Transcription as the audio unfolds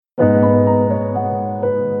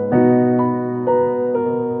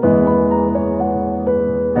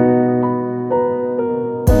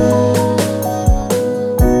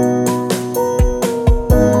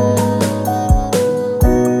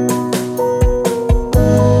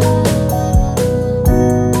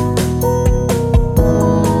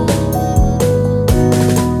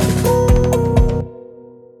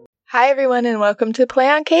everyone, and welcome to Play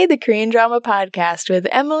on K, the Korean drama podcast with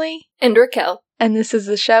Emily and Raquel. And this is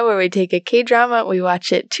the show where we take a K-drama, we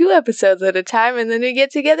watch it 2 episodes at a time, and then we get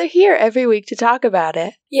together here every week to talk about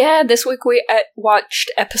it. Yeah, this week we watched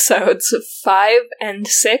episodes 5 and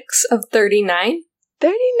 6 of 39.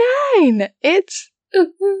 39! It's...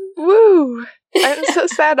 woo! I'm so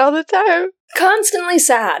sad all the time. Constantly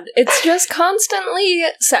sad. It's just constantly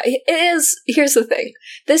sad. It is... Here's the thing.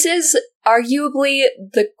 This is arguably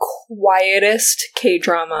the quietest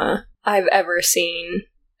K-drama I've ever seen.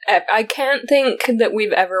 I can't think that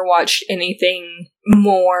we've ever watched anything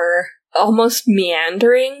more almost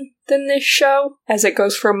meandering than this show, as it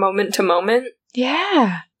goes from moment to moment.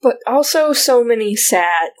 Yeah. But also so many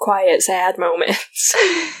quiet, sad moments.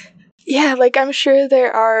 Yeah, like I'm sure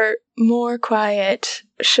there are more quiet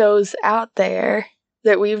shows out there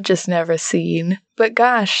that we've just never seen. But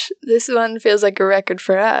gosh, this one feels like a record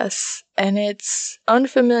for us. And it's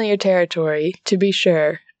unfamiliar territory, to be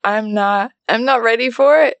sure. I'm not ready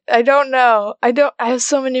for it. I don't know. I have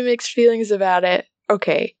so many mixed feelings about it.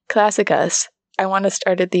 Okay, classic us. I want to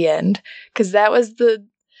start at the end, because that was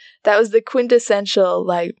the quintessential,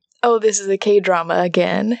 like, oh, this is a K-drama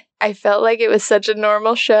again. I felt like it was such a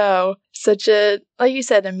normal show, such a, like you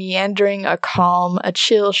said, a meandering, a calm, a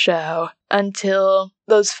chill show, until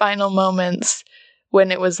those final moments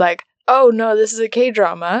when it was like, oh no, this is a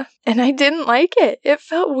K-drama, and I didn't like it. It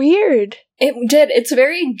felt weird. It did. It's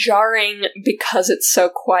very jarring because it's so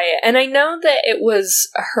quiet. And I know that it was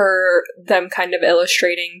them kind of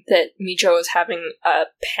illustrating that Mijo is having a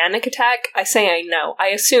panic attack. I say I know. I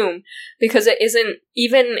assume, because it isn't,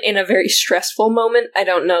 even in a very stressful moment, I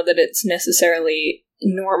don't know that it's necessarily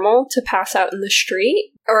normal to pass out in the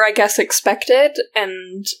street. Or I guess expected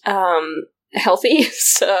and healthy.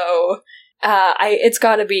 So... it's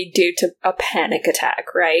gotta be due to a panic attack,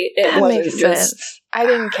 right? That makes sense. I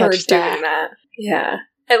didn't catch doing that. Yeah.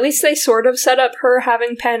 At least they sort of set up her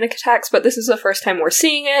having panic attacks, but this is the first time we're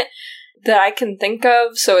seeing it that I can think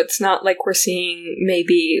of, so it's not like we're seeing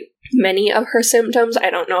maybe many of her symptoms. I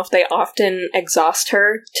don't know if they often exhaust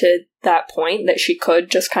her to that point that she could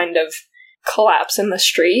just kind of collapse in the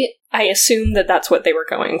street. I assume that that's what they were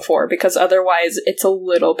going for, because otherwise it's a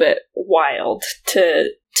little bit wild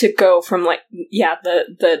to go from, like, yeah,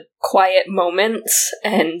 the quiet moments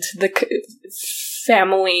and the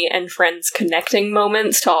family and friends connecting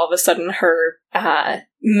moments to all of a sudden her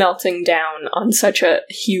melting down on such a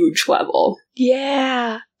huge level.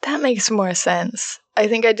 Yeah, that makes more sense. I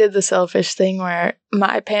think I did the selfish thing where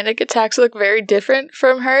my panic attacks look very different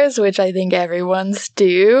from hers, which I think everyone's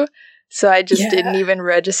do. So I just didn't even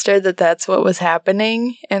register that that's what was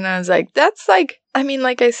happening. And I was like, that's like, I mean,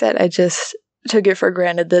 like I said, I just took it for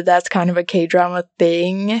granted that that's kind of a K-drama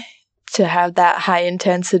thing, to have that high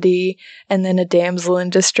intensity, and then a damsel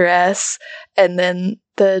in distress, and then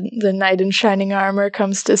the knight in shining armor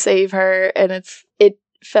comes to save her, and it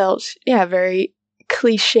felt, very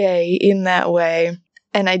cliche in that way.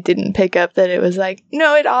 And I didn't pick up that it was like,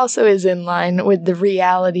 no, it also is in line with the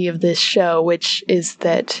reality of this show, which is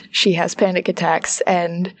that she has panic attacks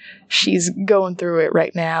and she's going through it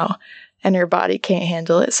right now. And her body can't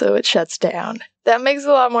handle it, so it shuts down. That makes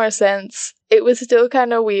a lot more sense. It was still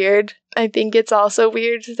kind of weird. I think it's also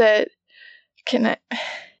weird that...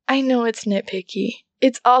 I know it's nitpicky.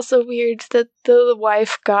 It's also weird that the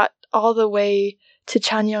wife got all the way to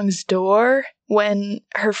Chanyoung's door when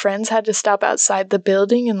her friends had to stop outside the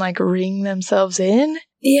building and, like, ring themselves in.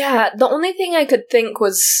 Yeah, the only thing I could think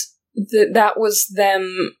was that was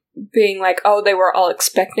them being like, oh, they were all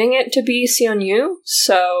expecting it to be Seon-yu,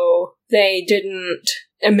 so they didn't,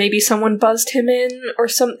 and maybe someone buzzed him in or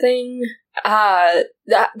something.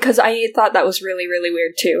 Because I thought that was really, really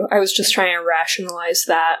weird too. I was just trying to rationalize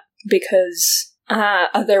that, because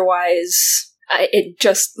otherwise, it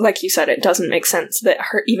just, like you said, it doesn't make sense that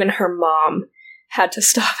even her mom had to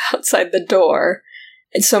stop outside the door.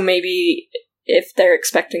 And so maybe if they're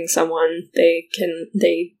expecting someone, they can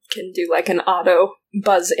do like an auto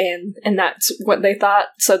buzz in, and that's what they thought.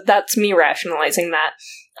 So that's me rationalizing that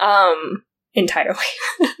entirely.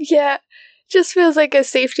 Yeah, just feels like a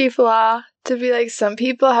safety flaw to be like, some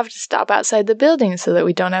people have to stop outside the building so that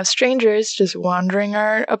we don't have strangers just wandering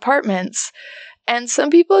our apartments, and some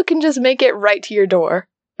people can just make it right to your door.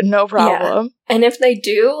 No problem. Yeah. And if they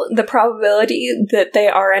do, the probability that they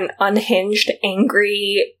are an unhinged,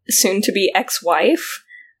 angry, soon-to-be ex-wife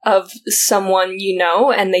of someone you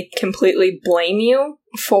know, and they completely blame you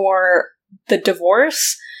for the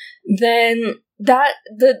divorce, then that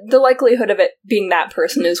the likelihood of it being that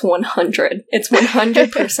person is 100. It's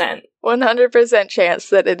 100%. 100% chance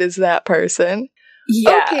that it is that person.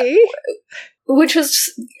 Yeah. Okay. Which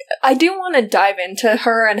is, I do want to dive into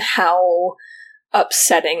her and how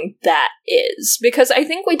upsetting that is, because I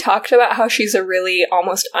think we talked about how she's a really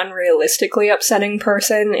almost unrealistically upsetting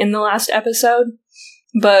person in the last episode,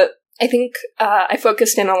 but I think I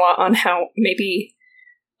focused in a lot on how maybe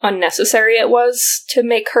unnecessary it was to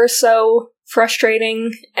make her so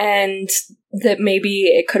frustrating, and that maybe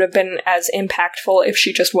it could have been as impactful if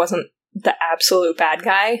she just wasn't the absolute bad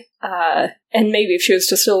guy, and maybe if she was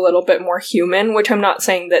just a little bit more human, which I'm not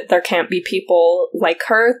saying that there can't be people like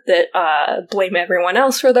her that blame everyone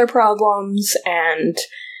else for their problems and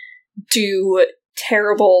do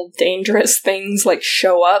terrible, dangerous things like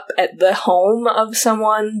show up at the home of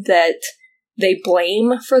someone that they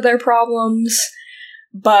blame for their problems.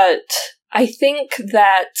 But I think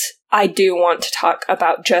that I do want to talk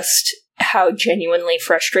about just how genuinely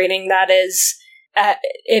frustrating that is.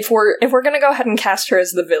 If we're gonna go ahead and cast her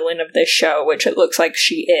as the villain of this show, which it looks like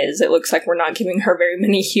she is, it looks like we're not giving her very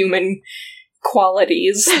many human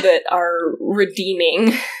qualities that are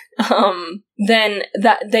redeeming, then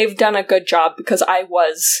that they've done a good job, because I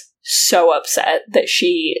was so upset that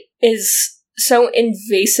she is so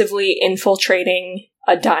invasively infiltrating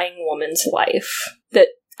a dying woman's life, that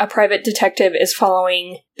a private detective is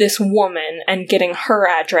following this woman and getting her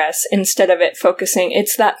address instead of it focusing.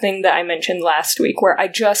 It's that thing that I mentioned last week where I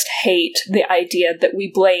just hate the idea that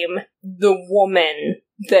we blame the woman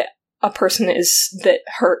that a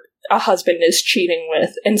husband is cheating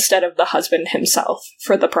with instead of the husband himself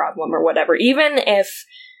for the problem or whatever. Even if,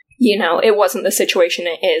 it wasn't the situation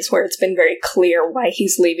it is, where it's been very clear why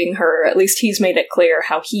he's leaving her. At least he's made it clear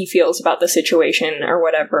how he feels about the situation or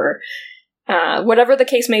whatever. Whatever the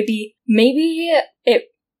case may be, maybe it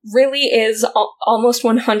really is almost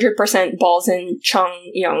 100% balls in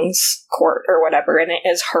Chung Young's court or whatever, and it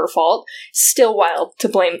is her fault. Still wild to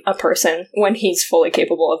blame a person when he's fully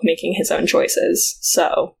capable of making his own choices,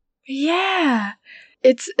 so. Yeah.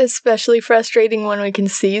 It's especially frustrating when we can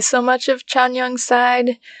see so much of Chan Young's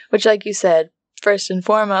side, which, like you said, first and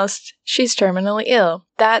foremost, she's terminally ill.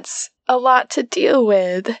 That's a lot to deal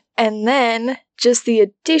with. And then just the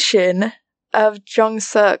addition of Jung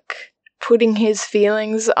Suk putting his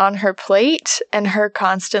feelings on her plate and her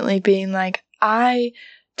constantly being like, I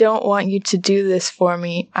don't want you to do this for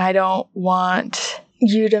me. I don't want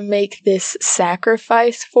you to make this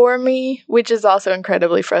sacrifice for me, which is also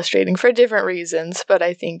incredibly frustrating for different reasons, but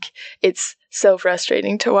I think it's so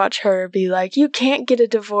frustrating to watch her be like, you can't get a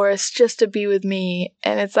divorce just to be with me.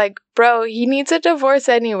 And it's like, bro, he needs a divorce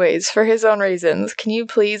anyways for his own reasons. Can you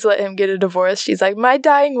please let him get a divorce? She's like, my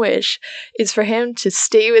dying wish is for him to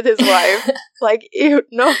stay with his wife. Like, ew,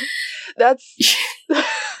 no, that's...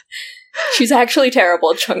 She's actually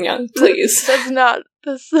terrible, Chung Young, please. That's not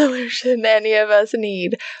the solution any of us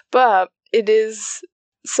need. But it is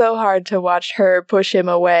so hard to watch her push him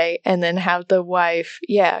away and then have the wife,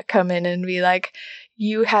 come in and be like,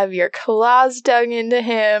 you have your claws dug into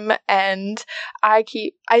him, and I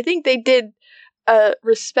think they did a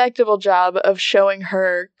respectable job of showing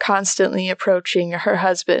her constantly approaching her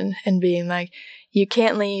husband and being like, you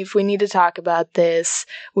can't leave. We need to talk about this.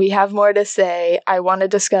 We have more to say. I want to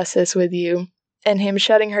discuss this with you. And him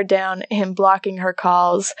shutting her down, him blocking her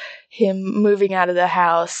calls, him moving out of the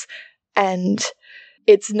house. And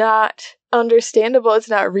it's not understandable. It's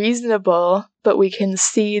not reasonable. But we can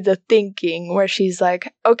see the thinking where she's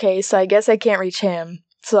like, okay, so I guess I can't reach him,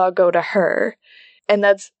 so I'll go to her. And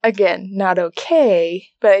that's, again, not okay.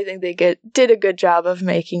 But I think they did a good job of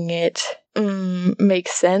making it make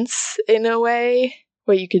sense in a way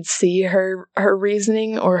where you could see her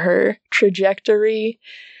reasoning or her trajectory.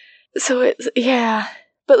 So it's,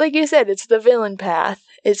 but like you said, it's the villain path.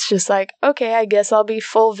 It's just like, okay, I guess I'll be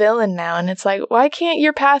full villain now. And it's like, why can't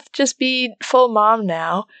your path just be full mom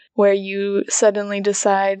now, where you suddenly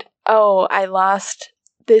decide, oh, I lost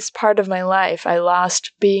this part of my life. I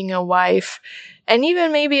lost being a wife. And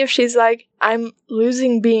even maybe if she's like, I'm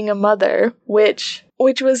losing being a mother, which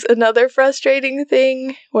was another frustrating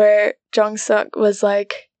thing, where Jung Suk was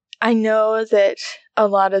like, I know that a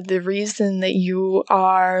lot of the reason that you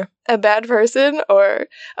are a bad person or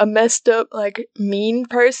a messed up, like, mean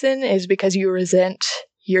person is because you resent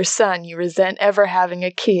your son. You resent ever having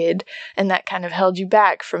a kid, and that kind of held you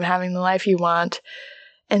back from having the life you want.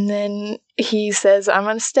 And then he says, I'm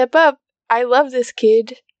going to step up. I love this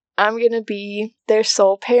kid. I'm going to be their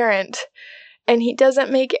sole parent. And he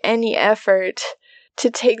doesn't make any effort to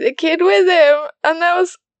take the kid with him. And that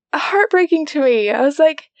was heartbreaking to me. I was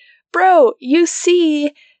like, bro, you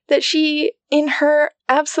see that she, in her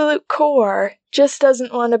absolute core, just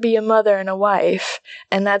doesn't want to be a mother and a wife.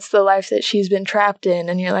 And that's the life that she's been trapped in.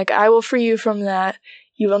 And you're like, I will free you from that.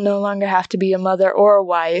 you will no longer have to be a mother or a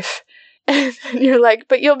wife. And you're like,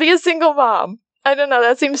 but you'll be a single mom. I don't know,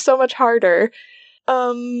 that seems so much harder.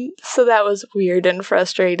 So that was weird and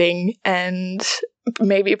frustrating, and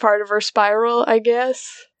maybe part of her spiral, I guess.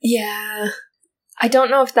 Yeah. I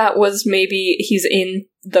don't know if that was maybe he's in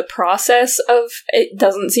the process of... It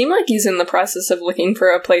doesn't seem like he's in the process of looking for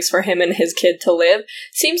a place for him and his kid to live.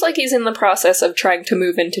 Seems like he's in the process of trying to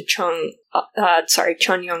move into Chun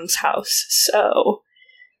Young's house. So,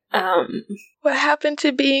 what happened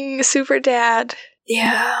to being super dad?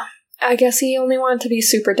 Yeah. I guess he only wanted to be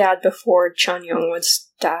super dad before Chun Young was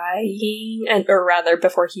dying, or rather,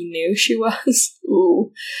 before he knew she was.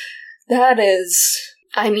 Ooh. That is...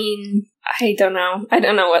 I mean, I don't know. I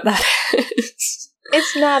don't know what that is.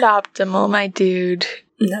 It's not optimal, my dude.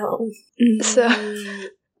 No. So...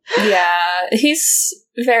 Yeah, he's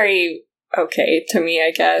very okay to me,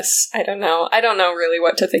 I guess. I don't know. I don't know really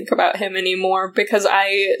what to think about him anymore, because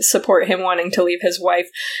I support him wanting to leave his wife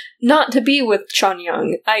not to be with Chun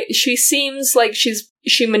Young. She seems like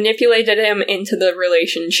she manipulated him into the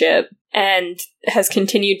relationship and has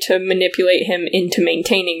continued to manipulate him into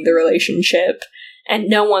maintaining the relationship, and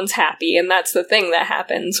no one's happy. And that's the thing that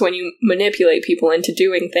happens when you manipulate people into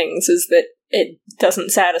doing things, is that it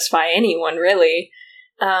doesn't satisfy anyone, really.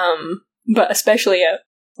 But especially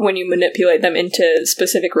when you manipulate them into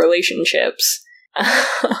specific relationships.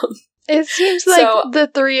 It seems like the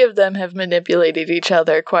three of them have manipulated each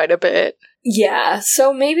other quite a bit. Yeah,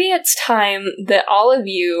 so maybe it's time that all of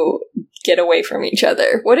you get away from each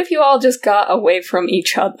other. What if you all just got away from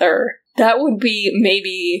each other? That would be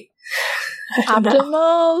maybe...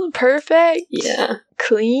 optimal? Perfect? Yeah.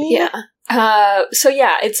 Clean? Yeah. So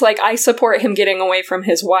yeah, it's like I support him getting away from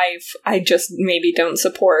his wife. I just maybe don't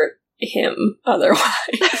support him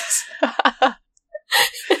otherwise. But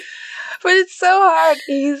it's so hard.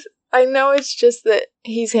 I know it's just that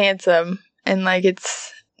he's handsome, and like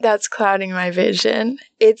that's clouding my vision.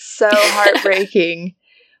 It's so heartbreaking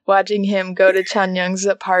watching him go to Chun Young's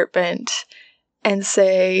apartment and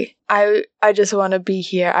say, I just want to be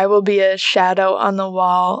here. I will be a shadow on the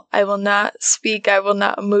wall. I will not speak. I will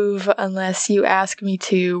not move unless you ask me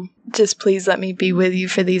to. Just please let me be with you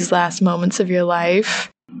for these last moments of your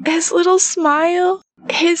life. His little smile,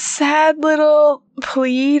 his sad little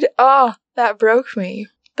plead. Oh, that broke me.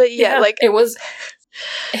 But yeah, like... It was...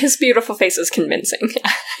 His beautiful face is convincing.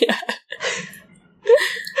 Yeah.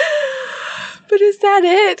 But is that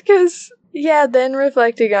it? Because... yeah, then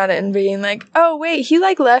reflecting on it and being like, oh, wait, he,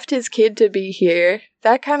 like, left his kid to be here.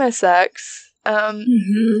 That kind of sucks.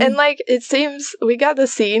 And, like, it seems, we got the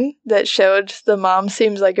scene that showed the mom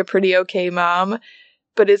seems like a pretty okay mom,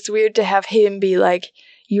 but it's weird to have him be like,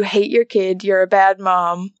 you hate your kid, you're a bad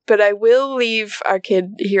mom, but I will leave our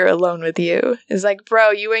kid here alone with you. It's like,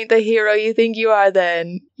 bro, you ain't the hero you think you are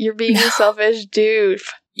then. You're being a selfish doof.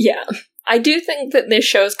 Yeah. I do think that this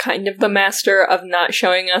show's kind of the master of not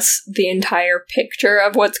showing us the entire picture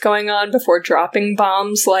of what's going on before dropping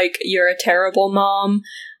bombs like, you're a terrible mom,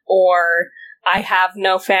 or I have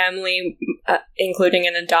no family, including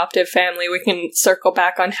an adoptive family. We can circle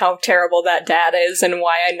back on how terrible that dad is and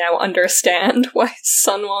why I now understand why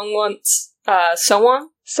Sunwon wants... Sowon?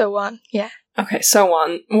 Sowon, yeah. Okay,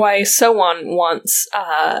 Sowon. Why Sowon wants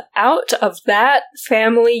out of that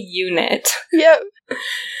family unit. Yep.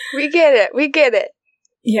 We get it.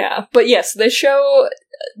 Yeah, but yes, the show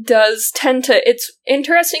does tend to... It's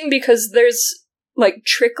interesting because there's, like,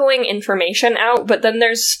 trickling information out, but then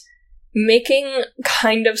there's making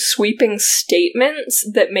kind of sweeping statements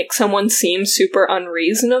that make someone seem super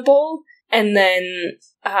unreasonable, and then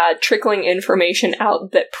trickling information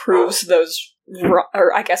out that proves those...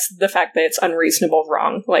 or I guess the fact that it's unreasonable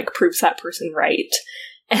wrong, like, proves that person right.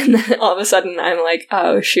 And then all of a sudden I'm like,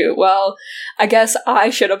 oh shoot, well, I guess I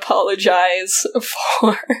should apologize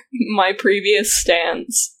for my previous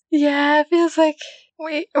stance. Yeah, it feels like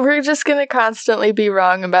we're just gonna constantly be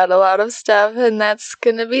wrong about a lot of stuff, and that's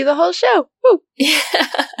gonna be the whole show. Woo! Yeah.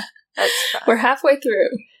 That's fun. We're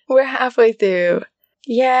halfway through.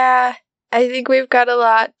 Yeah, I think we've got a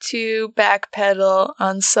lot to backpedal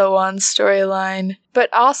on Sowon's storyline. But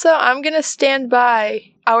also, I'm gonna stand by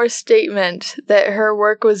our statement that her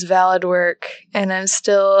work was valid work, and I'm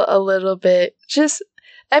still a little bit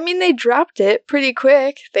they dropped it pretty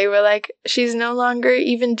quick. They were like, she's no longer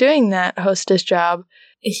even doing that hostess job.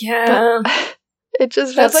 Yeah. But it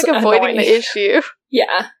just feels like avoiding the issue.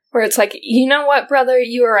 Yeah. Where it's like, you know what, brother?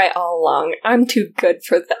 You were right all along. I'm too good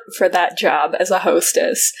for that job as a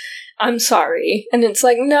hostess. I'm sorry. And it's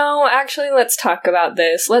like, no, actually, let's talk about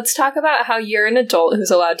this. Let's talk about how you're an adult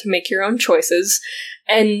who's allowed to make your own choices.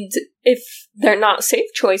 And if they're not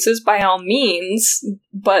safe choices, by all means,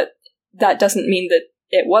 but that doesn't mean that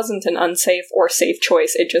it wasn't an unsafe or safe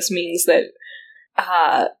choice. It just means that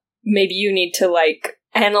maybe you need to, like,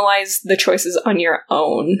 analyze the choices on your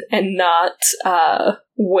own and not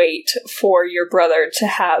wait for your brother to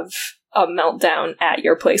have a meltdown at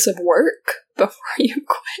your place of work before you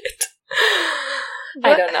quit.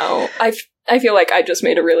 I don't know. I feel like I just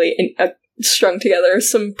made a really strung together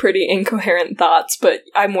some pretty incoherent thoughts, but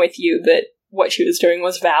I'm with you that what she was doing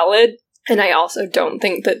was valid, and I also don't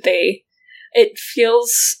think that it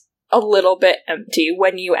feels a little bit empty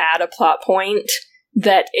when you add a plot point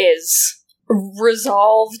that is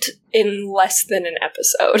resolved in less than an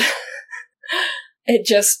episode. It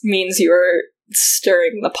just means you're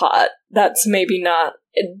stirring the pot. That's maybe not...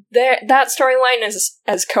 That storyline is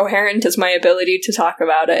as coherent as my ability to talk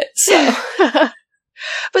about it, so...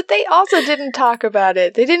 But they also didn't talk about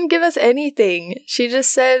it. They didn't give us anything. She just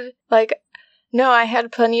said, like, no, I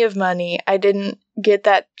had plenty of money. I didn't get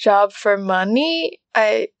that job for money,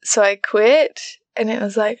 so I quit. And it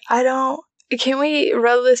was like, can we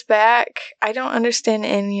roll this back? I don't understand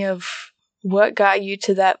any of what got you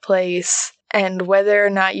to that place, and whether or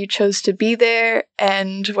not you chose to be there,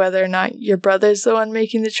 and whether or not your brother's the one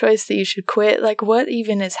making the choice that you should quit. Like, what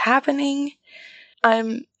even is happening?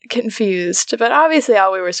 I'm confused, but obviously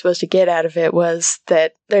all we were supposed to get out of it was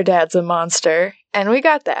that their dad's a monster, and we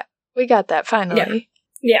got that. We got that, finally.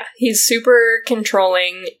 Yeah, he's super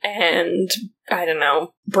controlling and, I don't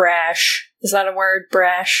know, brash. Is that a word?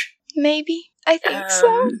 Brash? Maybe. I think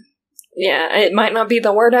so. Yeah, it might not be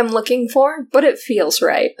the word I'm looking for, but it feels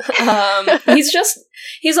right.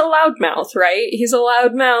 He's a loudmouth, right? He's a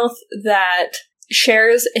loudmouth that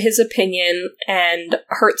shares his opinion and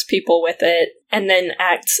hurts people with it, and then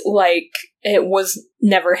acts like it was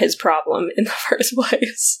never his problem in the first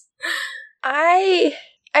place. I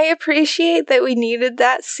appreciate that we needed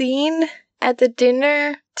that scene at the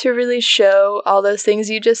dinner to really show all those things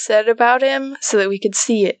you just said about him, so that we could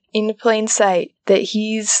see it in plain sight, that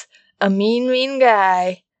he's a mean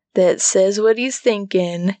guy that says what he's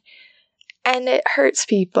thinking, and it hurts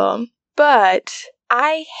people. But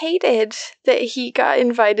I hated that he got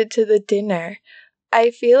invited to the dinner. I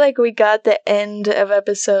feel like we got the end of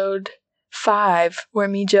episode 5 where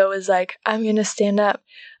Mijo was like, I'm gonna stand up.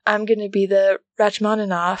 I'm gonna be the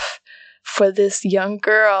Rachmaninoff for this young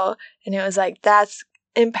girl. And it was like, that's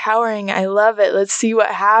empowering. I love it. Let's see what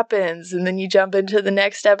happens. And then you jump into the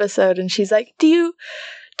next episode and she's like, do you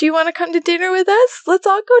want to come to dinner with us? Let's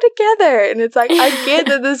all go together. And it's like, I get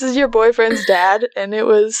that this is your boyfriend's dad, and it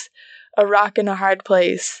was a rock and a hard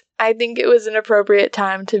place. I think it was an appropriate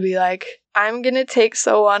time to be like, I'm gonna take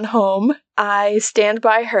So-won home. I stand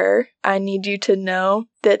by her. I need you to know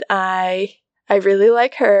that I really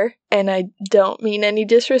like her, and I don't mean any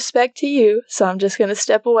disrespect to you, so I'm just gonna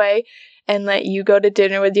step away and let you go to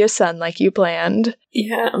dinner with your son like you planned.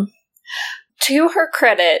 Yeah. To her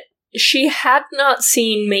credit, she had not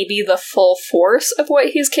seen maybe the full force of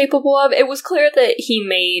what he's capable of. It was clear that he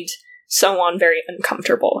made So-won very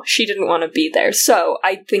uncomfortable. She didn't want to be there. So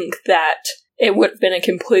I think that it would have been a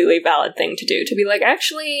completely valid thing to do, to be like,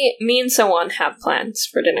 actually, me and So-won have plans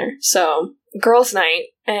for dinner. So, girls' night,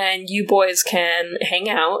 and you boys can hang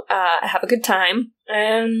out, have a good time,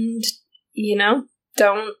 and,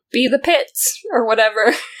 don't be the pits, or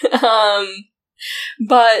whatever.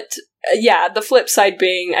 But, yeah, the flip side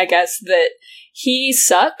being, I guess, that he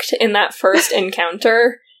sucked in that first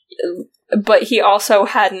encounter, but he also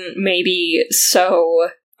hadn't maybe so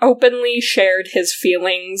openly shared his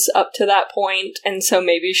feelings up to that point, and so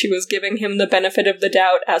maybe she was giving him the benefit of the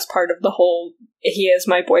doubt as part of the whole, he is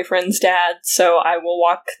my boyfriend's dad, so I will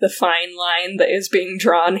walk the fine line that is being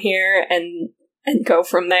drawn here and go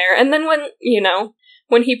from there. And then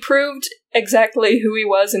when he proved exactly who he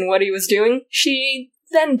was and what he was doing, she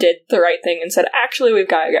then did the right thing and said, actually, we've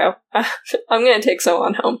got to go. I'm going to take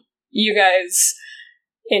So-won home. You guys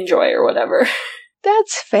enjoy or whatever.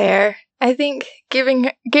 That's fair. I think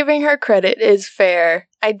giving her credit is fair.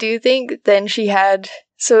 I do think then she had...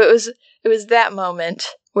 So it was that moment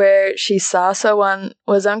where she saw So-won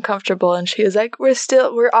was uncomfortable and she was like,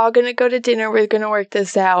 we're all going to go to dinner, we're going to work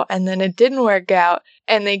this out. And then it didn't work out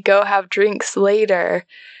and they go have drinks later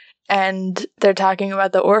and they're talking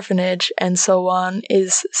about the orphanage and So-won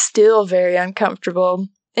is still very uncomfortable.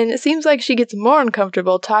 And it seems like she gets more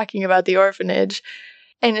uncomfortable talking about the orphanage.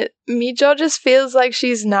 And Mijo just feels like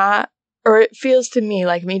she's not, or it feels to me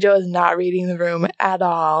like Mijo is not reading the room at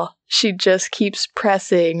all. She just keeps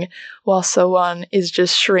pressing while So-won is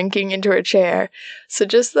just shrinking into her chair. So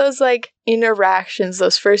just those interactions,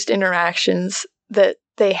 those first interactions that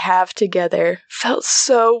they have together felt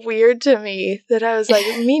so weird to me that I was like,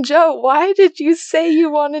 Mijo, why did you say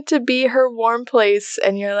you wanted to be her warm place?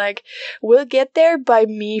 And you're like, we'll get there by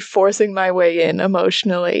me forcing my way in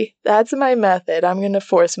emotionally. That's my method. I'm going to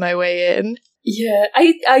force my way in. Yeah,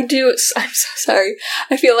 I do. I'm so sorry.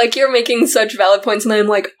 I feel like you're making such valid points, and I'm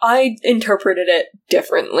like, I interpreted it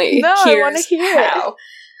differently. No, I want to hear how.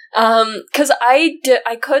 Because I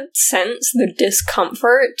could sense the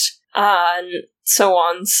discomfort on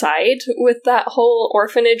So-on's side with that whole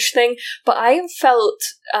orphanage thing, but I felt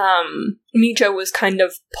Mijo was kind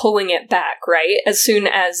of pulling it back, right? As soon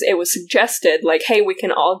as it was suggested, like, hey, we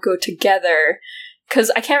can all go together.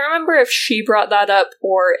 Because I can't remember if she brought that up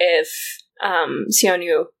or if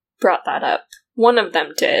Seonyu brought that up. One of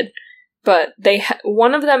them did, but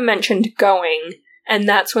one of them mentioned going, and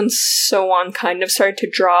that's when So-on kind of started to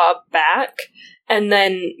draw back. And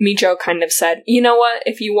then Mijo kind of said, you know what,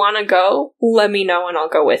 if you want to go, let me know and I'll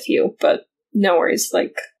go with you. But no worries,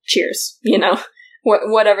 like, cheers, you know,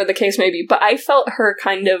 whatever the case may be. But I felt her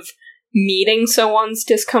kind of meeting So-on's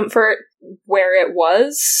discomfort where it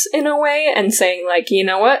was, in a way, and saying, like, you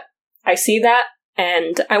know what, I see that,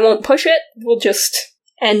 and I won't push it. We'll just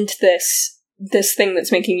end this thing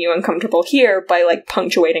that's making you uncomfortable here by, like,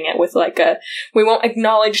 punctuating it with, like, we won't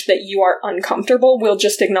acknowledge that you are uncomfortable. We'll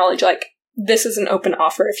just acknowledge, like, this is an open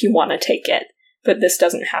offer if you want to take it, but this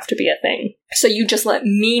doesn't have to be a thing. So you just let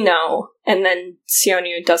me know, and then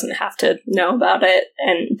Seonyu doesn't have to know about it,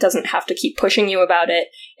 and doesn't have to keep pushing you about it.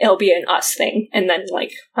 It'll be an us thing, and then,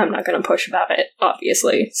 like, I'm not going to push about it,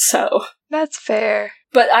 obviously, so... That's fair.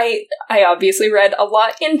 But I obviously read a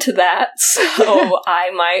lot into that, so I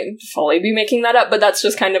might fully be making that up, but that's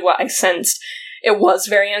just kind of what I sensed. It was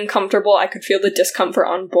very uncomfortable. I could feel the discomfort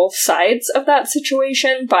on both sides of that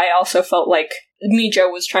situation, but I also felt like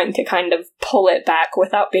Mijo was trying to kind of pull it back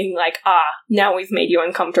without being like, now we've made you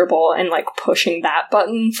uncomfortable, and, like, pushing that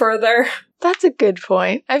button further. That's a good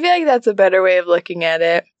point. I feel like that's a better way of looking at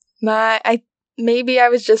it. Maybe I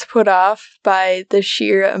was just put off by the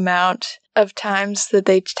sheer amount of times that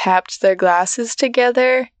they tapped their glasses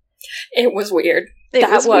together. It was weird. That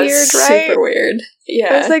was weird, right? Super weird.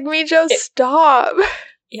 Yeah. It was like, Mijo, stop.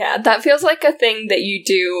 Yeah, that feels like a thing that you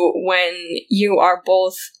do when you are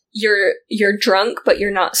both, you're drunk, but you're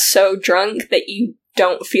not so drunk that you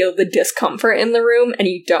don't feel the discomfort in the room and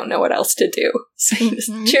you don't know what else to do. So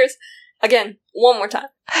cheers. Again, one more time.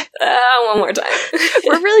 One more time.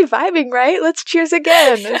 We're really vibing, right? Let's cheers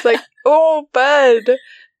again. It's like, oh, bud.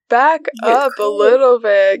 Back up a little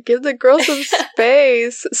bit. Give the girl some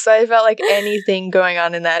space. So I felt like anything going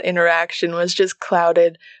on in that interaction was just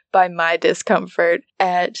clouded by my discomfort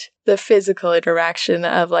at the physical interaction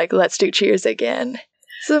of, like, let's do cheers again.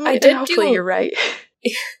 So hopefully you're right.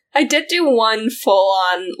 I did do one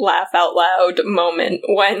full-on laugh out loud moment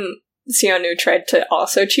when Seonyu tried to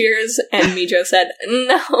also cheers, and Mijo said,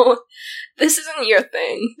 no, this isn't your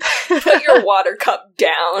thing. Put your water cup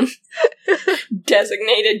down.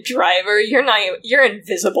 Designated driver, you're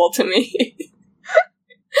invisible to me.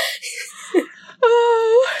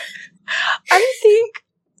 Oh, I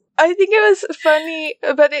think it was funny,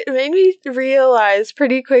 but it made me realize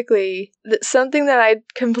pretty quickly that something that I'd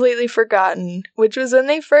completely forgotten, which was when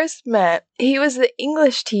they first met, he was the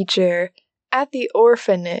English teacher at the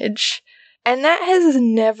orphanage, and that has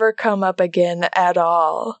never come up again at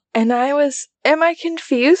all. And am I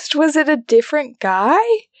confused? Was it a different guy?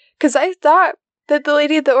 Because I thought that the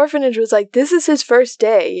lady at the orphanage was like, this is his first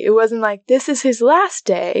day. It wasn't like, this is his last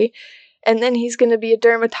day, and then he's going to be a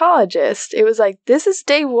dermatologist. It was like, this is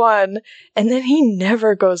day one, and then he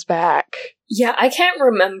never goes back. Yeah, I can't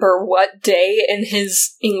remember what day in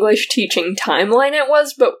his English teaching timeline it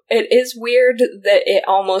was, but it is weird that it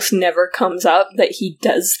almost never comes up that he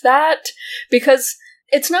does that, because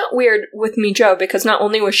it's not weird with Mijo, because not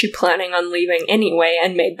only was she planning on leaving anyway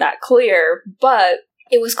and made that clear, but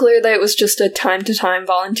it was clear that it was just a time-to-time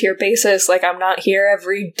volunteer basis, like, I'm not here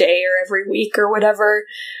every day or every week or whatever,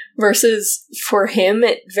 versus for him,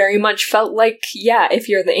 it very much felt like, yeah, if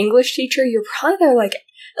you're the English teacher, you're probably there, like,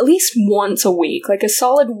 at least once a week, like a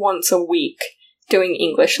solid once a week, doing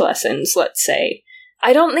English lessons, let's say.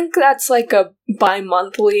 I don't think that's like a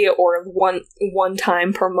bi-monthly or one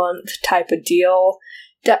time per month type of deal.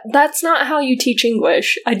 That's not how you teach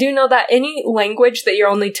English. I do know that any language that you're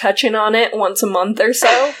only touching on it once a month or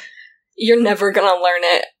so, you're never gonna learn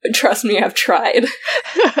it. Trust me, I've tried.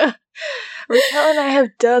 Raquel and I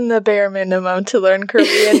have done the bare minimum to learn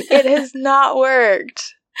Korean. It has not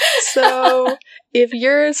worked. So, if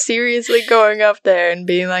you're seriously going up there and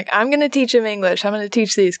being like, I'm going to teach them English, I'm going to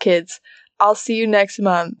teach these kids, I'll see you next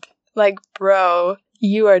month. Like, bro,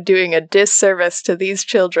 you are doing a disservice to these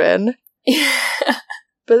children.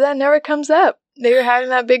 But that never comes up. They were having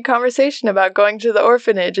that big conversation about going to the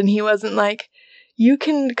orphanage, and he wasn't like, you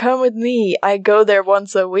can come with me. I go there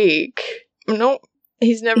once a week. Nope.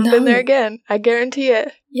 He's never been there again. I guarantee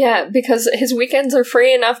it. Yeah, because his weekends are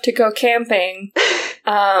free enough to go camping.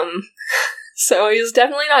 So he's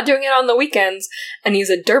definitely not doing it on the weekends, and he's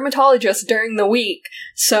a dermatologist during the week,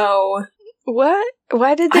 so... What?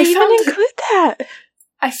 Why did they even include that?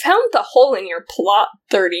 I found the hole in your plot,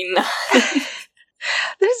 39.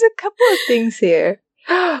 There's a couple of things here.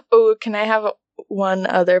 Oh, can I have one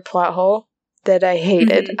other plot hole that I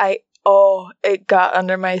hated? It got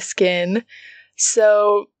under my skin.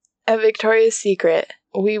 So, at Victoria's Secret,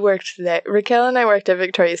 we worked there. Raquel and I worked at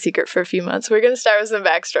Victoria's Secret for a few months. We're going to start with some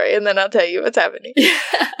backstory, and then I'll tell you what's happening.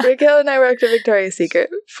 Raquel and I worked at Victoria's Secret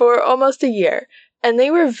for almost a year, and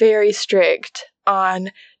they were very strict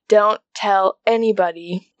on don't tell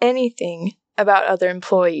anybody anything about other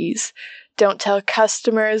employees. Don't tell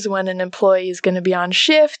customers when an employee is going to be on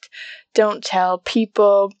shift. Don't tell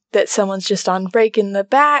people that someone's just on break in the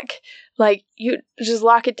back. Like, you just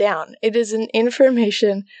lock it down. It is an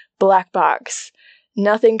information black box.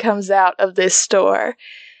 Nothing comes out of this store.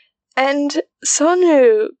 And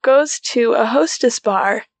Sonu goes to a hostess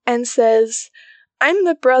bar and says, I'm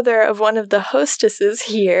the brother of one of the hostesses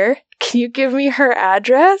here. Can you give me her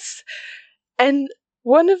address? And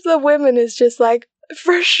one of the women is just like,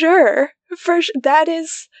 for sure. That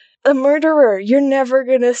is a murderer. You're never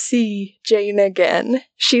gonna see Jane again.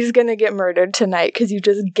 She's gonna get murdered tonight because you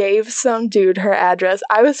just gave some dude her address.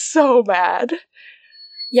 I was so mad.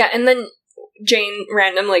 Yeah, and then Jane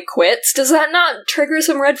randomly quits. Does that not trigger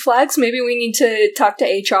some red flags? Maybe we need to talk to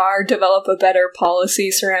HR, develop a better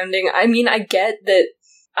policy surrounding... I mean, I get that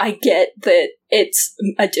it's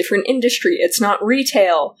a different industry. It's not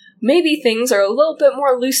retail. Maybe things are a little bit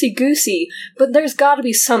more loosey-goosey, but there's gotta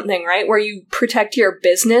be something, right, where you protect your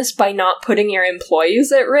business by not putting your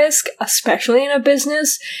employees at risk, especially in a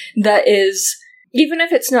business that is... Even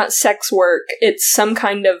if it's not sex work, it's some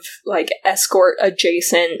kind of, like, escort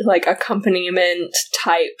adjacent, like, accompaniment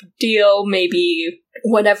type deal, maybe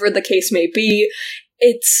whatever the case may be.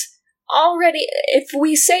 It's already, if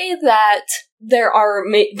we say that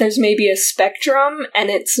there's maybe a spectrum,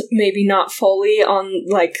 and it's maybe not fully on,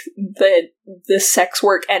 like, the sex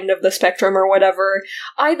work end of the spectrum or whatever,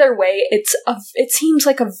 either way, it seems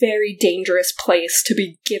like a very dangerous place to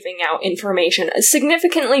be giving out information.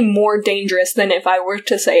 Significantly more dangerous than if I were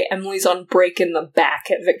to say Emily's on break in the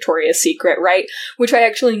back at Victoria's Secret, right? Which I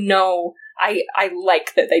actually know... I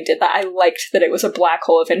like that they did that. I liked that it was a black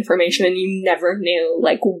hole of information and you never knew,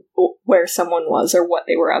 like, where someone was or what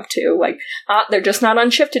they were up to. Like, they're just not on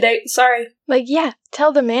shift today. Sorry. Like, yeah,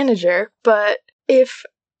 tell the manager. But if,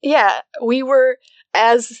 we were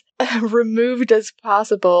as removed as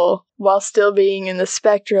possible while still being in the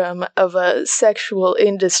spectrum of a sexual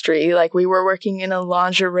industry, like we were working in a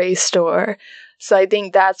lingerie store. So I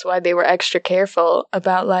think that's why they were extra careful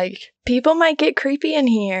about, like, people might get creepy in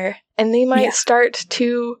here. And they might start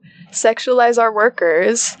to sexualize our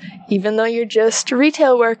workers. Even though you're just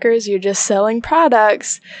retail workers, you're just selling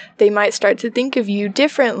products, they might start to think of you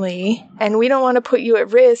differently. And we don't want to put you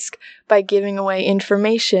at risk by giving away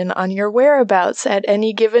information on your whereabouts at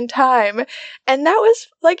any given time. And that was,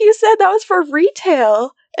 like you said, that was for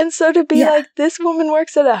retail. And so to be like, this woman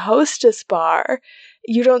works at a hostess bar,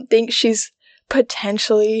 you don't think she's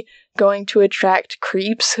potentially going to attract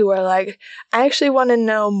creeps who are like, I actually want to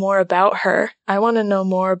know more about her. I want to know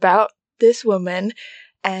more about this woman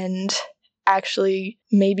and actually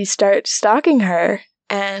maybe start stalking her.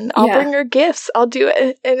 And I'll bring her gifts. I'll do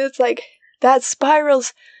it. And it's like, that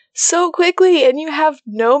spirals so quickly and you have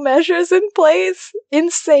no measures in place.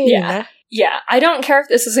 Insane. Yeah, I don't care if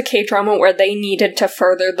this is a K-drama where they needed to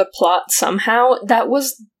further the plot somehow. That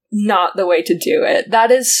was not the way to do it.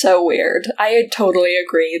 That is so weird. I totally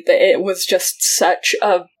agree that it was just such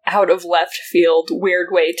a out of left field weird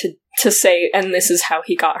way to say, and this is how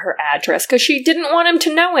he got her address, because she didn't want him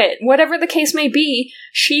to know it. Whatever the case may be,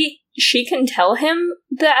 she can tell him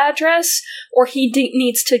the address, or he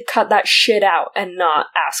needs to cut that shit out and not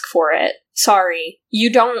ask for it. Sorry,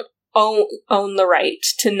 you don't own the right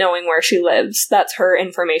to knowing where she lives. That's her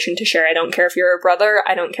information to share. I don't care if you're a brother.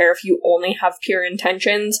 I don't care if you only have pure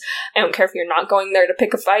intentions. I don't care if you're not going there to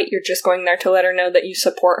pick a fight. You're just going there to let her know that you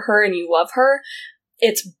support her and you love her.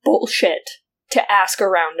 It's bullshit to ask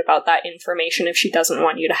around about that information if she doesn't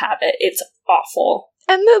want you to have it. It's awful.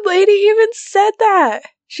 And the lady even said that.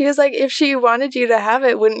 She was like, if she wanted you to have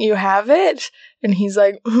it, wouldn't you have it? And he's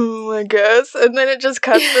like, I guess. And then it just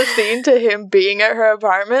cuts the scene to him being at her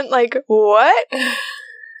apartment. Like, what?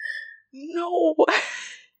 No.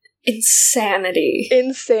 Insanity.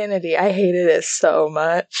 I hated it so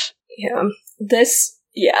much. Yeah.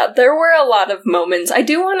 There were a lot of moments. I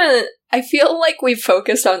feel like we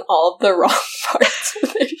focused on all of the wrong parts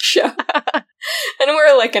of this show. And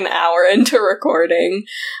we're like an hour into recording.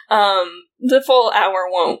 The full hour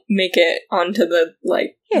won't make it onto the,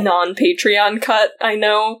 non-Patreon cut, I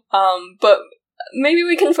know. But maybe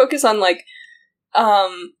we can focus on,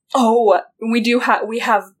 we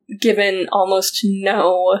have given almost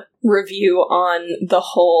no review on the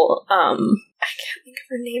whole, I can't think of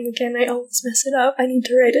her name again. I always mess it up. I need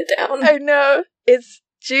to write it down. I know. It's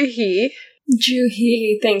Juhi.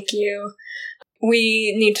 Juhi, thank you.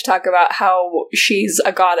 We need to talk about how she's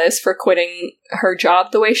a goddess for quitting her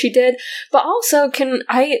job the way she did. But also, can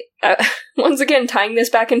I, once again, tying this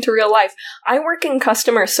back into real life, I work in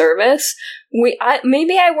customer service.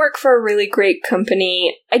 Maybe I work for a really great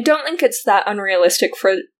company. I don't think it's that unrealistic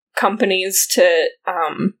for companies to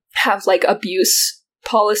have, abuse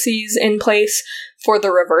policies in place for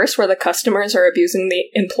the reverse, where the customers are abusing the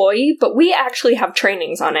employee, but we actually have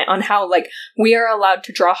trainings on it, on how, we are allowed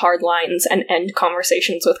to draw hard lines and end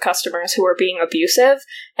conversations with customers who are being abusive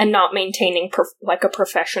and not maintaining, a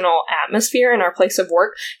professional atmosphere in our place of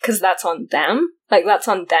work, because that's on them. That's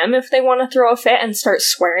on them if they want to throw a fit and start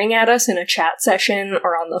swearing at us in a chat session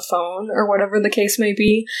or on the phone or whatever the case may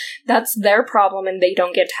be. That's their problem, and they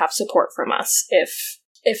don't get to have support from us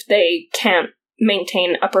if they can't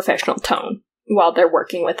maintain a professional tone while they're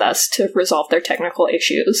working with us to resolve their technical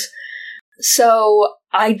issues. So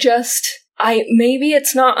maybe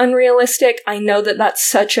it's not unrealistic. I know that that's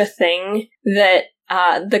such a thing that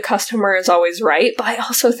the customer is always right, but I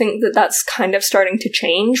also think that that's kind of starting to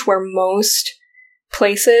change, where most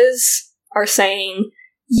places are saying,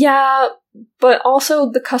 yeah, but also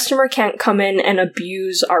the customer can't come in and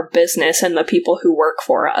abuse our business and the people who work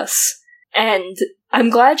for us. And I'm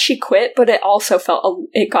glad she quit, but it also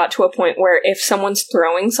it got to a point where if someone's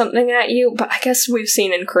throwing something at you, but I guess we've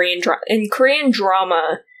seen in Korean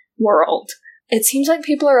drama world, it seems like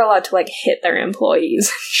people are allowed to hit their employees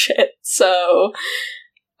and shit. So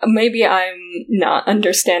maybe I'm not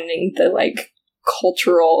understanding the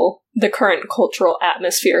current cultural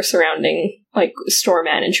atmosphere surrounding store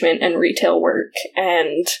management and retail work,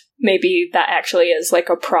 and maybe that actually is a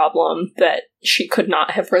problem that she could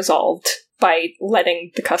not have resolved by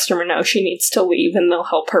letting the customer know she needs to leave, and they'll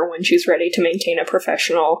help her when she's ready to maintain a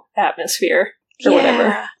professional atmosphere or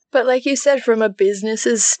whatever. But like you said, from a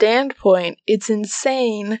business's standpoint, it's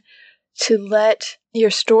insane to let your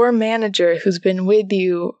store manager, who's been with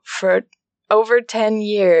you for over 10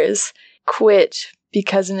 years, quit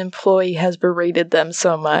because an employee has berated them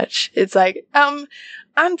so much. It's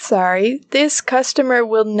I'm sorry, this customer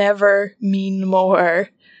will never mean more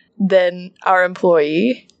than our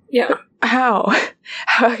employee. Yeah. How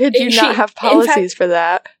could you not have policies for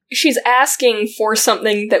that? She's asking for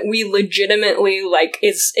something that we legitimately,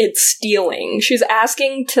 it's stealing. She's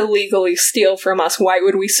asking to legally steal from us. Why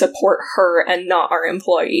would we support her and not our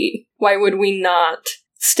employee? Why would we not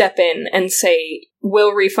step in and say,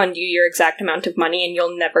 we'll refund you your exact amount of money and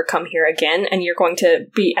you'll never come here again, and you're going to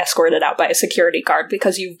be escorted out by a security guard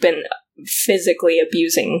because you've been physically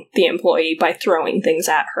abusing the employee by throwing things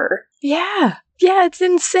at her. Yeah, it's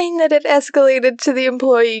insane that it escalated to the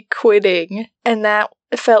employee quitting, and that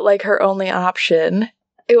felt like her only option.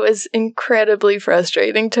 It was incredibly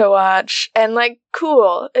frustrating to watch, and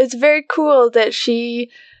cool. It's very cool that she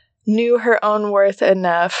knew her own worth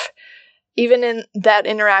enough, even in that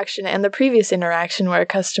interaction and the previous interaction where a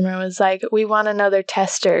customer was like, we want another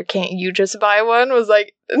tester, can't you just buy one? Was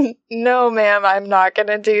like, no ma'am, I'm not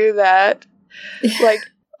gonna do that.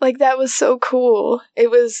 That was so cool. It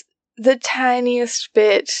was the tiniest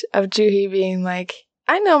bit of Juhi being like,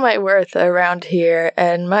 I know my worth around here,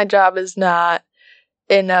 and my job is not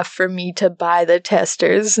enough for me to buy the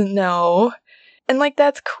testers, no. And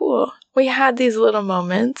that's cool. We had these little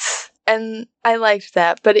moments, and I liked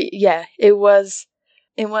that, but it was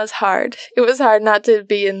hard. It was hard not to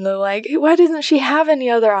be in the why doesn't she have any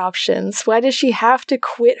other options? Why does she have to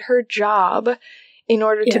quit her job in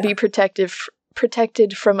order to be protected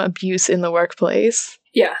from abuse in the workplace?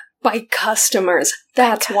 Yeah, by customers.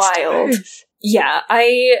 That's wild. Yeah,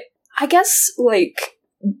 I guess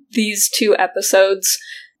these two episodes.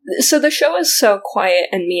 So the show is so quiet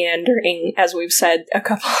and meandering, as we've said a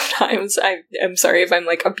couple of times. I'm sorry if I'm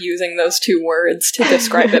abusing those two words to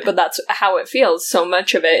describe it, but that's how it feels. So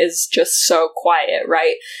much of it is just so quiet,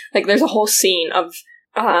 right? There's a whole scene of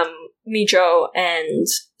Mijo and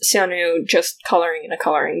Seonu just coloring in a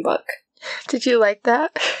coloring book. Did you like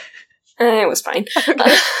that? It was fine. Okay.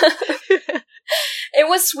 It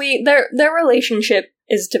was sweet. Their relationship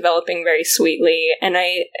is developing very sweetly, and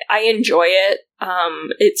I enjoy it.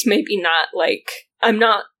 It's maybe not like, I'm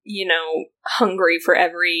not, hungry for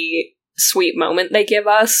every sweet moment they give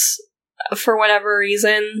us for whatever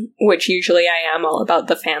reason, which usually I am, all about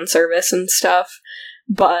the fan service and stuff.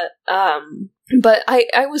 But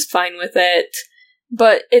I was fine with it.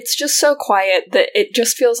 But it's just so quiet that it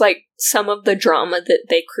just feels like some of the drama that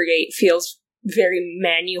they create feels very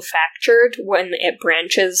manufactured when it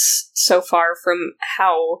branches so far from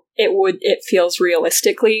how it feels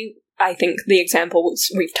realistically. I think the examples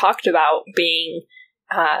we've talked about being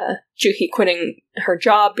Juhi quitting her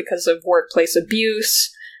job because of workplace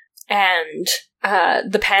abuse, and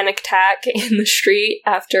the panic attack in the street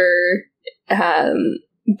after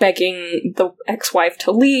begging the ex-wife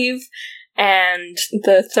to leave, and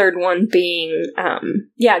the third one being,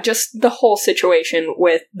 just the whole situation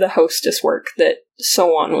with the hostess work that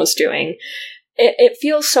So-won was doing. It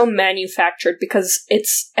feels so manufactured because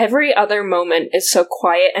it's every other moment is so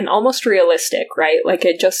quiet and almost realistic, right? Like,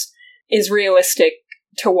 it just is realistic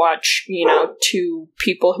to watch, two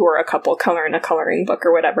people who are a couple color in a coloring book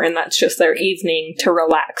or whatever, and that's just their evening to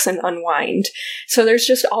relax and unwind. So there's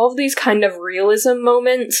just all of these kind of realism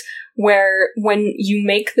moments where when you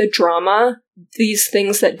make the drama, these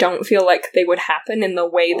things that don't feel like they would happen in the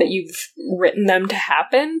way that you've written them to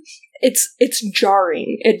happen, it's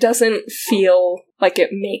jarring. It doesn't feel like it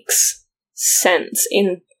makes sense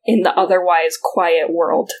in the otherwise quiet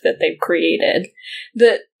world that they've created.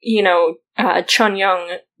 That,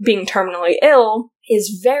 Chun-young being terminally ill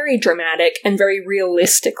is very dramatic and very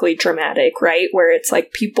realistically dramatic, right? Where it's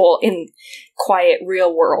like people in quiet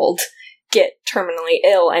real world get terminally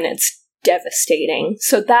ill and it's devastating.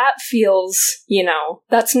 So that feels,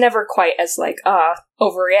 that's never quite as like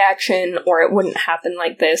overreaction, or it wouldn't happen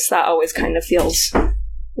like this. That always kind of feels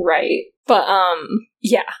right. But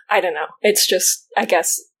I don't know. It's just, I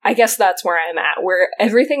guess that's where I'm at, where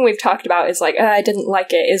everything we've talked about is like, I didn't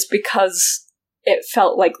like it, is because it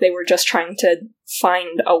felt like they were just trying to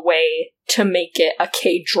find a way to make it a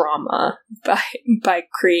K-drama by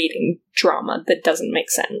creating drama that doesn't make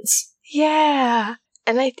sense. Yeah.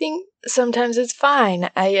 And I think sometimes it's fine.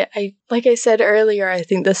 I like I said earlier, I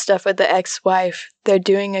think the stuff with the ex-wife, they're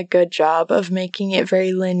doing a good job of making it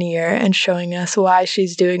very linear and showing us why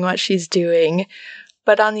she's doing what she's doing.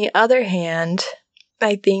 But on the other hand,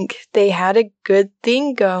 I think they had a good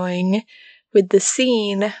thing going with the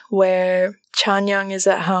scene where Chan-young is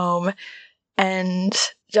at home and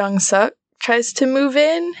Jung-suk tries to move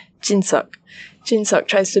in. Jin-suk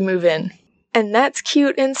tries to move in. And that's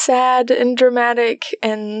cute and sad and dramatic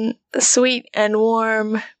and sweet and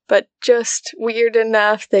warm, but just weird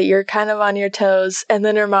enough that you're kind of on your toes. And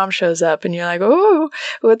then her mom shows up and you're like, oh,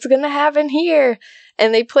 what's going to happen here?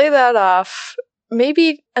 And they play that off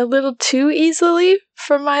maybe a little too easily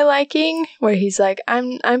for my liking, where he's like,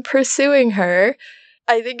 I'm pursuing her.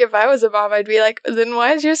 I think if I was a mom, I'd be like, then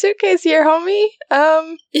why is your suitcase here, homie?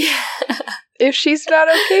 If she's not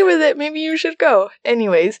okay with it, maybe you should go.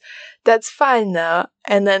 Anyways, that's fine though.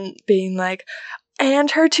 And then being like,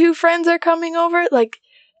 and her two friends are coming over. Like,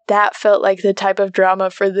 that felt like the type of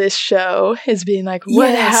drama for this show, is being like,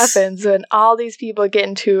 what happens when all these people get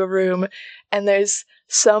into a room and there's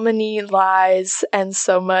so many lies and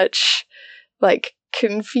so much like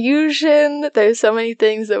confusion. There's so many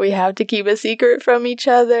things that we have to keep a secret from each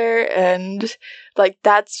other, and like,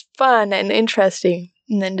 that's fun and interesting.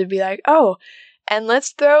 And then to be like, oh, and let's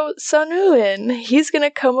throw Sonu in. He's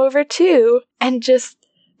gonna come over too. And just,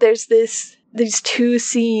 there's these two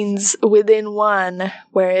scenes within one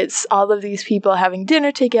where it's all of these people having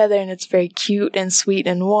dinner together and it's very cute and sweet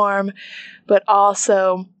and warm. But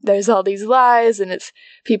also there's all these lies and it's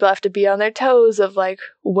people have to be on their toes of like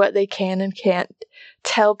what they can and can't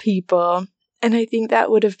tell people. And I think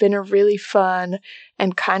that would have been a really fun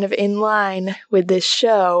and kind of in line with this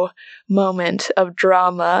show moment of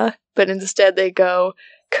drama. But instead they go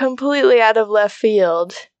completely out of left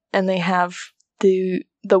field and they have the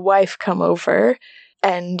wife come over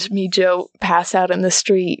and Mijo pass out in the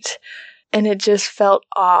street. And it just felt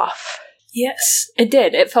off. Yes, it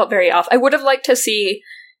did. It felt very off. I would have liked to see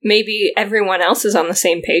maybe everyone else is on the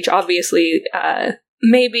same page. Obviously,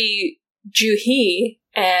 maybe Juhi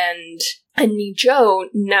and Mijo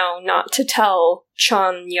know not to tell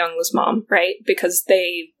Chan-young's mom, right? Because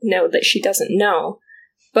they know that she doesn't know.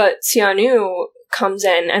 But Seonu comes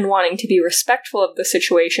in and wanting to be respectful of the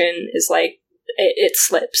situation is like, it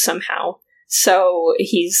slips somehow. So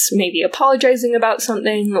he's maybe apologizing about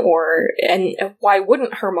something, and why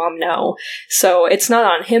wouldn't her mom know? So it's not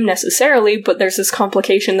on him necessarily, but there's this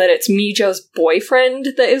complication that it's Mijo's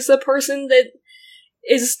boyfriend that is the person that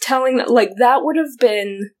is telling that. Like, that would have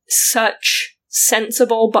been such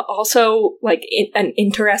sensible, but also, like, an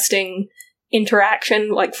interesting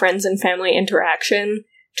interaction, like friends and family interaction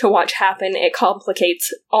to watch happen. It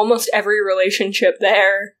complicates almost every relationship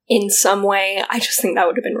there in some way. I just think that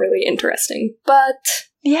would have been really interesting. But,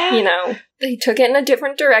 yeah, they took it in a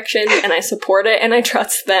different direction, and I support it, and I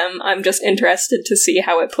trust them. I'm just interested to see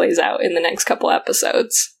how it plays out in the next couple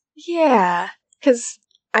episodes. Yeah, because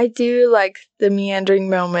I do like the meandering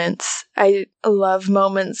moments. I love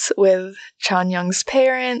moments with Chanyoung's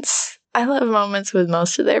parents. I love moments with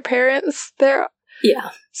most of their parents. They're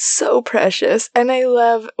so precious. And I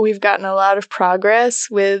love we've gotten a lot of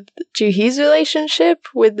progress with Juhi's relationship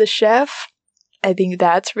with the chef. I think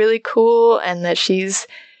that's really cool, and that she's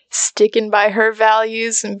sticking by her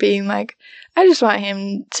values and being like, I just want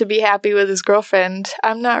him to be happy with his girlfriend.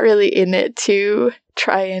 I'm not really in it to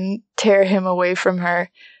try and tear him away from her.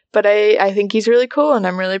 But I think he's really cool, and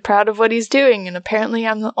I'm really proud of what he's doing. And apparently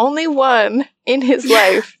I'm the only one in his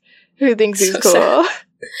life who thinks he's cool.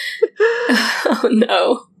 Oh,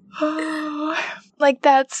 no. Like,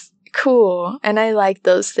 that's cool. And I like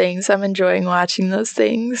those things. I'm enjoying watching those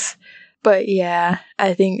things. But yeah,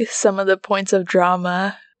 I think some of the points of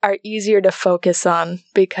drama are easier to focus on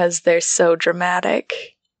because they're so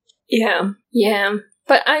dramatic. Yeah.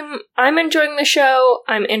 But I'm enjoying the show.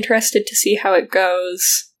 I'm interested to see how it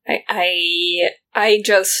goes. I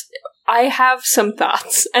have some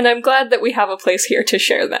thoughts, and I'm glad that we have a place here to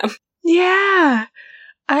share them. Yeah.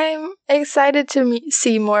 I'm excited to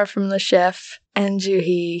see more from the chef and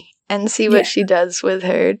Juhi and see what she does with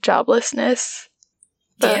her joblessness.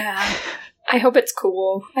 But yeah. I hope it's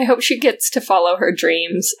cool. I hope she gets to follow her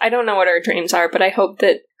dreams. I don't know what her dreams are, but I hope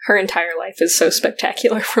that her entire life is so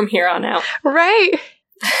spectacular from here on out. Right.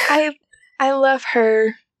 I love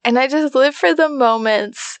her. And I just live for the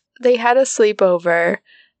moments. They had a sleepover,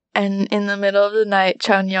 and in the middle of the night,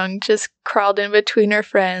 Chanyoung just crawled in between her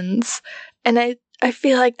friends. And I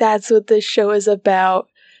feel like that's what this show is about.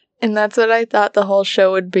 And that's what I thought the whole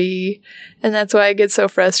show would be. And that's why I get so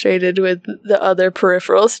frustrated with the other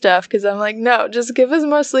peripheral stuff, because I'm like, no, just give us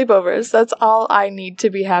more sleepovers. That's all I need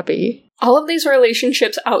to be happy. All of these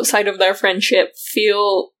relationships outside of their friendship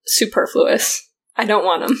feel superfluous. I don't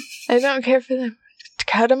want them. I don't care for them.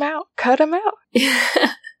 Cut them out. Cut them out.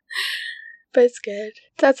 But it's good.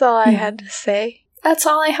 That's all I had to say. That's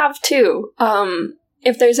all I have too.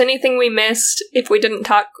 If there's anything we missed, if we didn't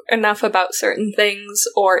talk enough about certain things,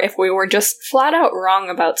 or if we were just flat out wrong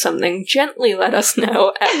about something, gently let us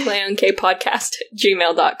know at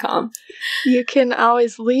playonkpodcast@gmail.com. You can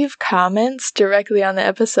always leave comments directly on the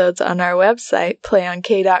episodes on our website,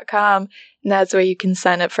 playonk.com, and that's where you can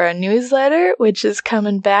sign up for our newsletter, which is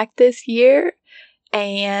coming back this year.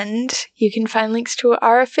 And you can find links to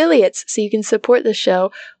our affiliates so you can support the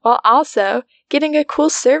show while also getting a cool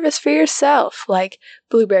service for yourself, like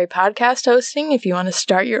Blueberry Podcast Hosting if you want to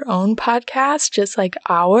start your own podcast just like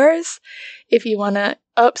ours. If you want to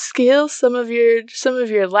upskill some of your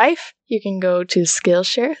life, you can go to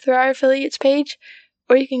Skillshare through our affiliates page,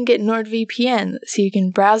 or you can get NordVPN so you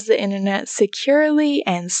can browse the internet securely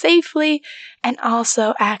and safely and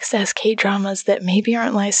also access K-dramas that maybe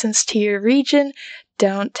aren't licensed to your region.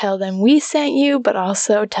 Don't tell them we sent you, but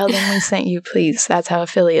also tell them we sent you, please. That's how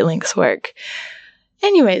affiliate links work.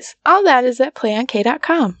 Anyways, all that is at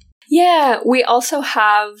playonk.com. Yeah, we also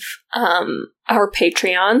have our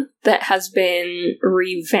Patreon that has been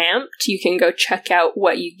revamped. You can go check out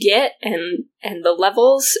what you get and the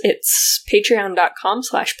levels. It's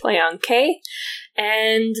patreon.com/playonk.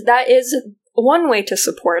 And that is one way to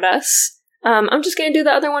support us. I'm just going to do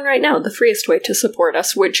the other one right now, the freest way to support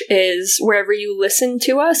us, which is wherever you listen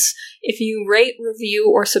to us. If you rate, review,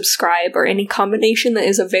 or subscribe, or any combination that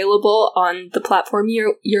is available on the platform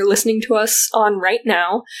you're listening to us on right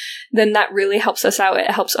now, then that really helps us out. It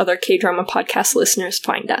helps other K-drama podcast listeners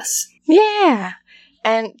find us. Yeah!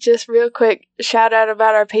 And just real quick, shout out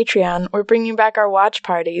about our Patreon. We're bringing back our watch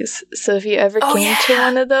parties. So if you ever came to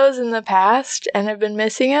one of those in the past and have been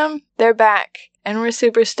missing them, they're back. And we're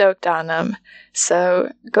super stoked on them.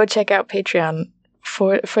 So go check out Patreon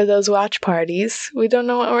for those watch parties. We don't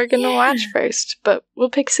know what we're going to watch first, but we'll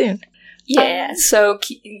pick soon. Yeah, so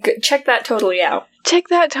check that totally out. Check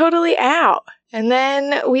that totally out. And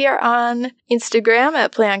then we are on Instagram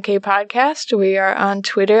at PlayOnK We are on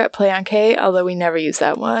Twitter at PlayOnK, although we never use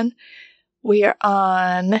that one. We are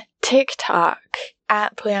on TikTok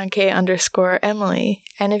at playonkey_Emily.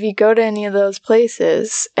 And if you go to any of those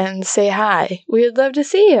places and say hi, we would love to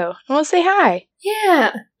see you. And we'll say hi.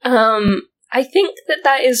 Yeah. I think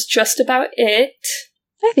that is just about it.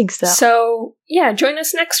 I think so. So, yeah, join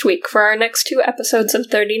us next week for our next 2 episodes of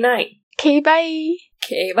 39. Okay, bye.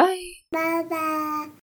 Okay, bye. Bye-bye.